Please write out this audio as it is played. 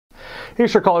Hey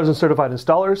SureCallers and certified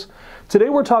installers. Today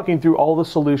we're talking through all the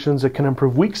solutions that can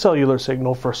improve weak cellular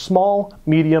signal for small,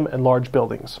 medium, and large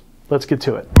buildings. Let's get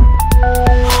to it.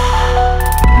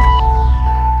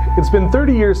 It's been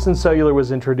 30 years since cellular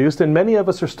was introduced, and many of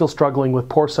us are still struggling with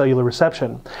poor cellular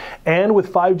reception. And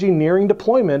with 5G nearing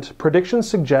deployment, predictions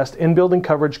suggest in-building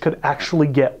coverage could actually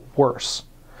get worse.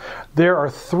 There are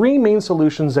three main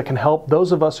solutions that can help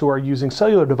those of us who are using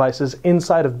cellular devices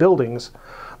inside of buildings.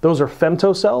 Those are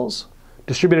Femtocells,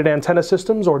 distributed antenna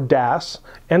systems or DAS,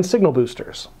 and signal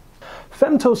boosters.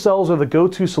 Femtocells are the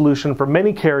go-to solution for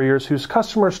many carriers whose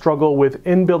customers struggle with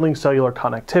in-building cellular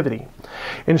connectivity.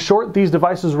 In short, these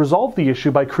devices resolve the issue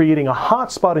by creating a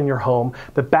hotspot in your home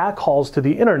that backhauls to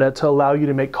the internet to allow you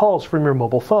to make calls from your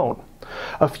mobile phone.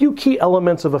 A few key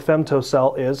elements of a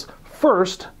Femtocell is,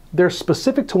 first, they're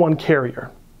specific to one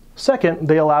carrier. Second,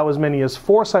 they allow as many as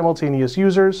 4 simultaneous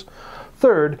users.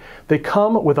 Third, they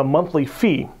come with a monthly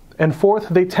fee. And fourth,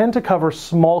 they tend to cover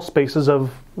small spaces of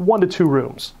 1 to 2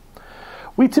 rooms.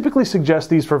 We typically suggest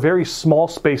these for very small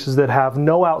spaces that have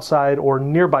no outside or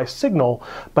nearby signal,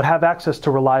 but have access to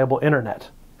reliable internet.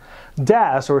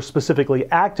 DAS, or specifically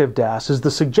active DAS, is the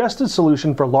suggested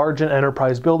solution for large and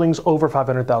enterprise buildings over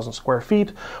 500,000 square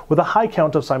feet with a high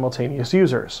count of simultaneous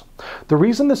users. The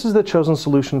reason this is the chosen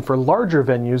solution for larger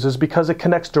venues is because it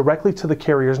connects directly to the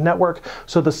carrier's network,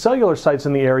 so the cellular sites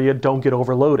in the area don't get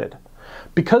overloaded.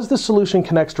 Because this solution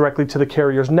connects directly to the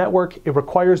carrier's network, it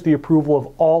requires the approval of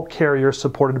all carriers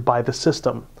supported by the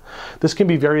system. This can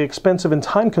be very expensive and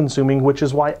time-consuming, which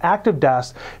is why active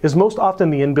DAS is most often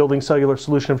the in-building cellular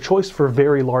solution of choice for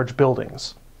very large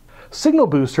buildings. Signal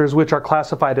boosters, which are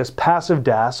classified as passive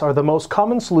DAS, are the most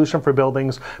common solution for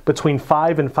buildings between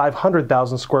 5 and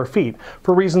 500,000 square feet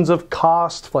for reasons of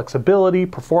cost, flexibility,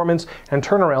 performance, and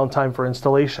turnaround time for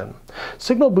installation.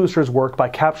 Signal boosters work by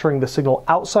capturing the signal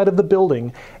outside of the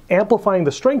building, amplifying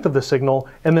the strength of the signal,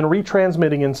 and then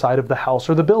retransmitting inside of the house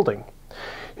or the building.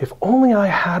 If only I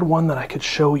had one that I could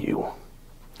show you.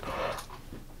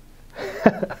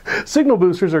 Signal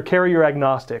boosters are carrier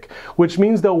agnostic, which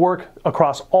means they'll work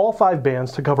across all 5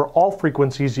 bands to cover all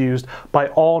frequencies used by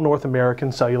all North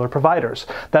American cellular providers.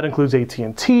 That includes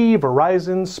AT&T,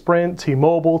 Verizon, Sprint,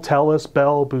 T-Mobile, Telus,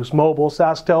 Bell, Boost Mobile,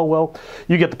 SaskTel. Well,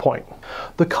 you get the point.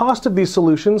 The cost of these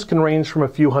solutions can range from a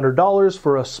few $100s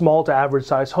for a small to average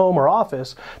size home or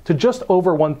office to just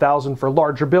over $1,000 for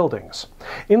larger buildings.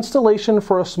 Installation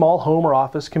for a small home or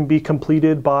office can be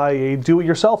completed by a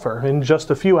do-it-yourselfer in just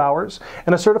a few hours,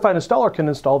 and a certified installer can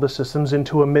install the systems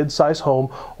into a mid-size home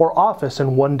or office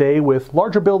in 1 day, with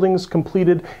larger buildings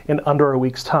completed in under a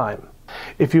week's time.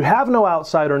 If you have no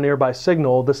outside or nearby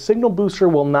signal, the signal booster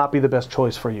will not be the best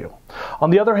choice for you. On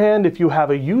the other hand, if you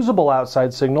have a usable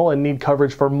outside signal and need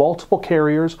coverage for multiple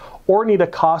carriers, or need a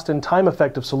cost and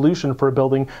time-effective solution for a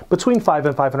building between 5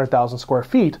 and 500,000 square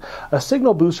feet, a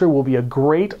signal booster will be a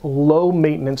great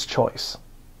low-maintenance choice.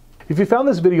 If you found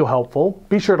this video helpful,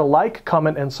 be sure to like,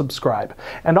 comment, and subscribe.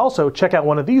 And also check out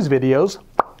one of these videos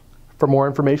for more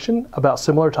information about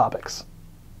similar topics.